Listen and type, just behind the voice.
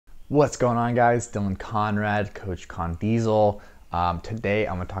What's going on, guys? Dylan Conrad, Coach Con Diesel. Today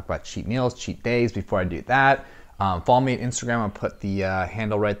I'm going to talk about cheat meals, cheat days. Before I do that, follow me on Instagram. I'll put the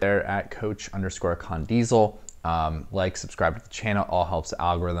handle right there at Coach_Con Diesel. Like, subscribe to the channel. All helps the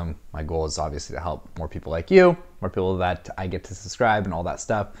algorithm. My goal is obviously to help more people like you, more people that I get to subscribe and all that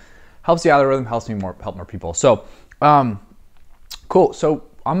stuff. Helps the algorithm, helps me help more people. So, cool. So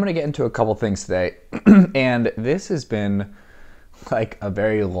I'm going to get into a couple things today, and this has been like a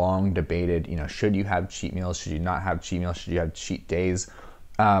very long debated, should you have cheat meals? Should you not have cheat meals? Should you have cheat days?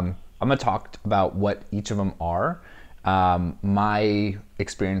 I'm going to talk about what each of them are, my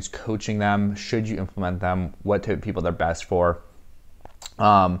experience coaching them, should you implement them, what type of people they're best for.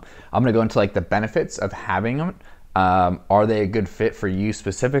 I'm going to go into like the benefits of having them. Are they a good fit for you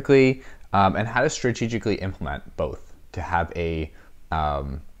specifically? And how to strategically implement both to have a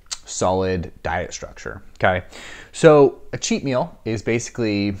solid diet structure. Okay, so a cheat meal is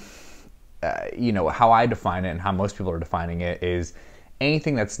basically, how I define it and how most people are defining it is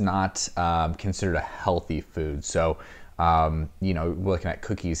anything that's not considered a healthy food. So, we're looking at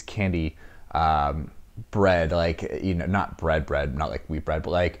cookies, candy, bread, like, not bread, not like wheat bread,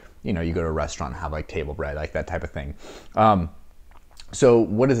 but like, you go to a restaurant and have like table bread, like that type of thing. So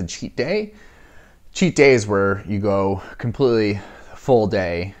what is a cheat day? Cheat day is where you go completely full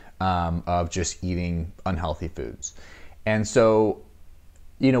day of just eating unhealthy foods. And so,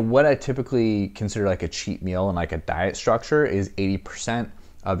 what I typically consider like a cheat meal and like a diet structure is 80%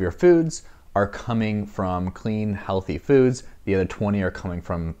 of your foods are coming from clean, healthy foods. The other 20 are coming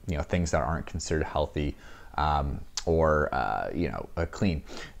from, things that aren't considered healthy or clean.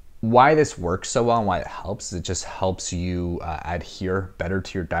 Why this works so well and why it helps is it just helps you adhere better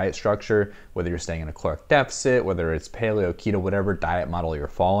to your diet structure, whether you're staying in a caloric deficit, whether it's paleo, keto, whatever diet model you're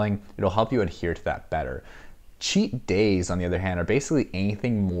following, it'll help you adhere to that better. Cheat days, on the other hand, are basically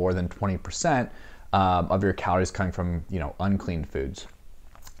anything more than 20% of your calories coming from, unclean foods.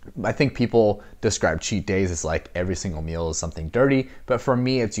 I think people describe cheat days as like every single meal is something dirty, but for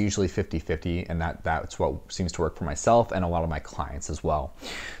me, it's usually 50-50, and that's what seems to work for myself and a lot of my clients as well.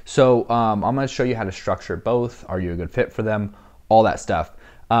 So I'm going to show you how to structure both. Are you a good fit for them? All that stuff.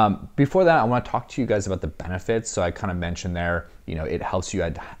 Before that, I want to talk to you guys about the benefits. So I kind of mentioned there, it helps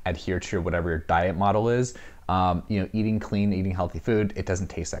you adhere to whatever your diet model is. Eating clean, eating healthy food, it doesn't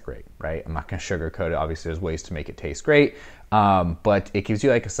taste that great, right? I'm not going to sugarcoat it. Obviously, there's ways to make it taste great, but it gives you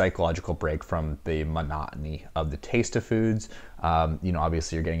like a psychological break from the monotony of the taste of foods.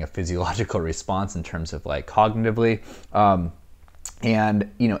 Obviously, you're getting a physiological response in terms of like cognitively,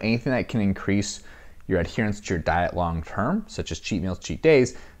 and anything that can increase your adherence to your diet long term, such as cheat meals, cheat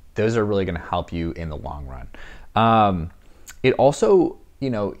days, those are really going to help you in the long run. It also,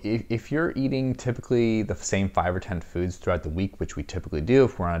 if you're eating typically the same 5 or 10 foods throughout the week, which we typically do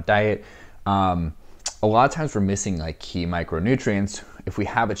if we're on a diet, a lot of times we're missing like key micronutrients. If we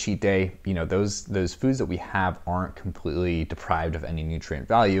have a cheat day, those foods that we have aren't completely deprived of any nutrient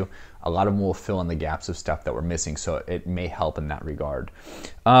value. A lot of them will fill in the gaps of stuff that we're missing, so it may help in that regard.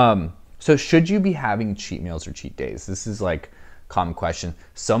 So should you be having cheat meals or cheat days? This is like a common question.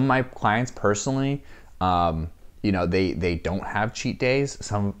 Some of my clients personally, they don't have cheat days.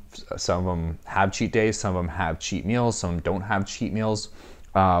 Some of them have cheat days. Some of them have cheat meals. Some don't have cheat meals.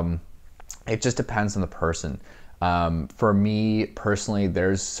 It just depends on the person. For me personally,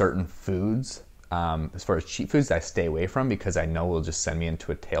 there's certain foods, as far as cheat foods, that I stay away from because I know will just send me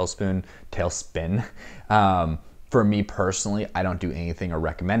into a tailspin. For me personally, I don't do anything or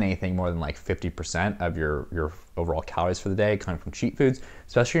recommend anything more than like 50% of your overall calories for the day coming from cheat foods,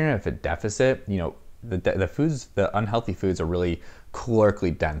 especially if a deficit. The unhealthy foods are really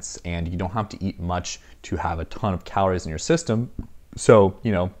calorically dense, and you don't have to eat much to have a ton of calories in your system. So,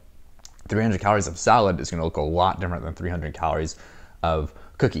 300 calories of salad is going to look a lot different than 300 calories of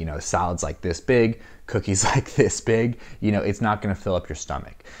cookie. Salad's like this big, cookies like this big. It's not going to fill up your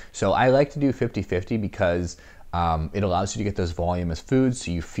stomach. So I like to do 50-50 because it allows you to get those voluminous foods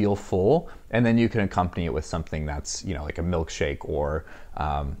so you feel full, and then you can accompany it with something that's, like a milkshake or,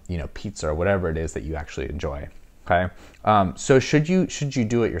 pizza or whatever it is that you actually enjoy. Okay. So should you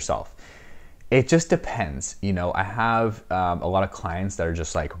do it yourself? It just depends. I have a lot of clients that are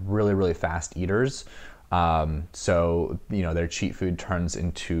just like really, really fast eaters. So, their cheat food turns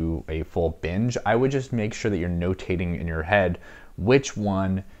into a full binge. I would just make sure that you're notating in your head which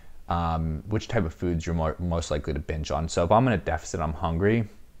type of foods you're most likely to binge on. So if I'm in a deficit, I'm hungry,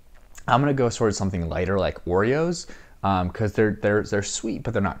 I'm gonna go towards something lighter like Oreos. because they're sweet,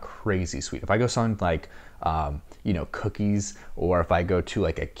 but they're not crazy sweet. If I go something like you know, cookies, or if I go to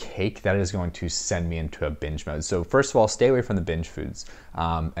like a cake, that is going to send me into a binge mode. So first of all, stay away from the binge foods,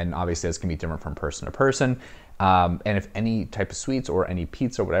 and obviously this can be different from person to person. And if any type of sweets or any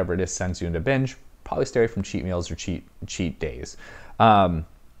pizza or whatever it is sends you into binge, probably stay away from cheat meals or cheat days.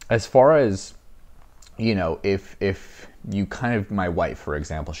 As far as, you know, if you kind of, my wife, for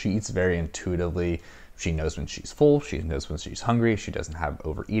example, she eats very intuitively. She knows when she's full. She knows when she's hungry. She doesn't have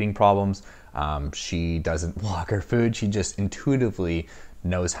overeating problems. She doesn't block her food. She just intuitively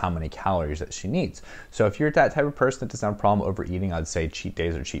knows how many calories that she needs. So if you're that type of person that doesn't have a problem overeating, I'd say cheat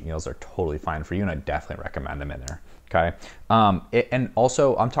days or cheat meals are totally fine for you, and I definitely recommend them in there. Okay. And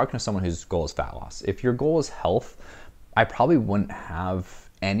also, I'm talking to someone whose goal is fat loss. If your goal is health, I probably wouldn't have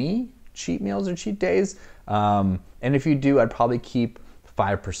any cheat meals or cheat days. And if you do, I'd probably keep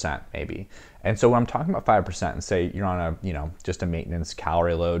 5% maybe. And so when I'm talking about 5%, and say you're on a, you know, just a maintenance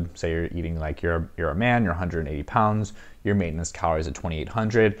calorie load, say you're eating like you're a man, you're 180 pounds, your maintenance calories at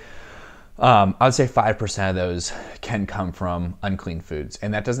 2,800. I would say 5% of those can come from unclean foods.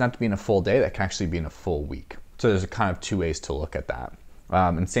 And that doesn't have to be in a full day, that can actually be in a full week. So there's kind of two ways to look at that.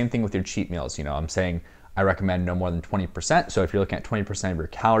 And same thing with your cheat meals. You know, I'm saying I recommend no more than 20%. So if you're looking at 20% of your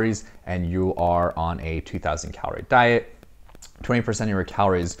calories and you are on a 2,000 calorie diet, 20% of your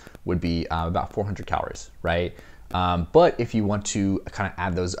calories would be about 400 calories, right? But if you want to kind of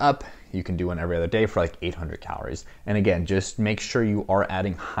add those up, you can do one every other day for like 800 calories. And again, just make sure you are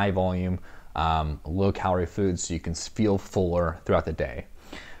adding high volume, low calorie foods so you can feel fuller throughout the day.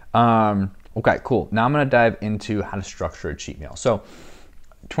 Okay, cool. Now I'm gonna dive into how to structure a cheat meal. So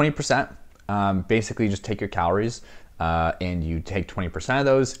 20%, basically just take your calories and you take 20% of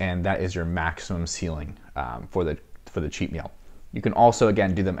those, and that is your maximum ceiling for the cheat meal. You can also,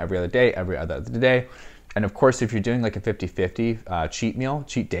 again, do them every other day. And of course, if you're doing like a 50-50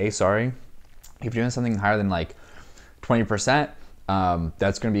 cheat day, if you're doing something higher than like 20%,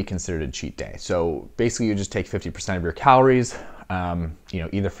 that's gonna be considered a cheat day. So basically you just take 50% of your calories, you know,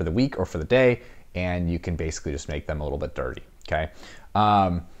 either for the week or for the day, and you can basically just make them a little bit dirty, okay?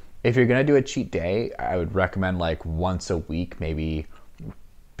 If you're gonna do a cheat day, I would recommend like once a week, maybe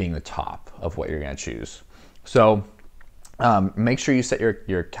being the top of what you're gonna choose. So make sure you set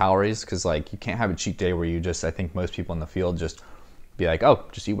your calories, because like you can't have a cheat day where you just, I think most people in the field just be like, oh,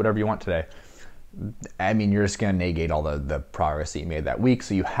 just eat whatever you want today. I mean, you're just gonna negate all the progress that you made that week.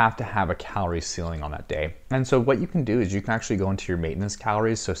 So you have to have a calorie ceiling on that day. And so what you can do is you can actually go into your maintenance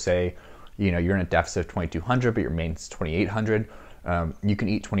calories. So say, you know, you're in a deficit of 2,200, but your maintenance is 2,800. You can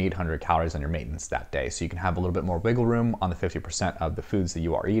eat 2,800 calories on your maintenance that day. So you can have a little bit more wiggle room on the 50% of the foods that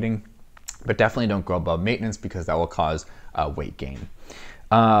you are eating, but definitely don't go above maintenance, because that will cause weight gain.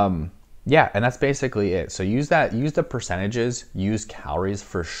 Yeah, and that's basically it. So use the percentages, use calories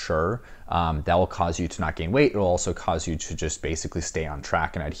for sure. That will cause you to not gain weight. It will also cause you to just basically stay on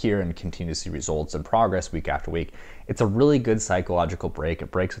track and adhere and continue to see results and progress week after week. It's a really good psychological break. It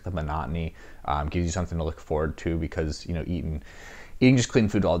breaks with the monotony, gives you something to look forward to, because, you know, eating just clean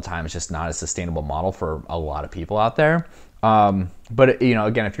food all the time is just not a sustainable model for a lot of people out there. But you know,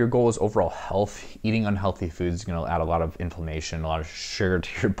 again, if your goal is overall health, eating unhealthy foods is going to add a lot of inflammation, a lot of sugar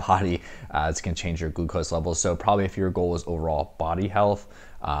to your body. It's going to change your glucose levels. So probably if your goal is overall body health,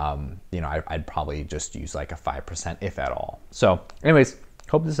 you know, I'd probably just use like a 5%, if at all. So anyways,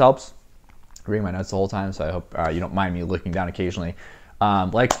 hope this helps. I'm reading my notes the whole time, so I hope you don't mind me looking down occasionally.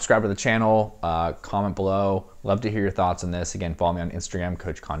 Like, subscribe to the channel, comment below. Love to hear your thoughts on this. Again, follow me on Instagram,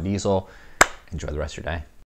 Coach Con Diesel. Enjoy the rest of your day.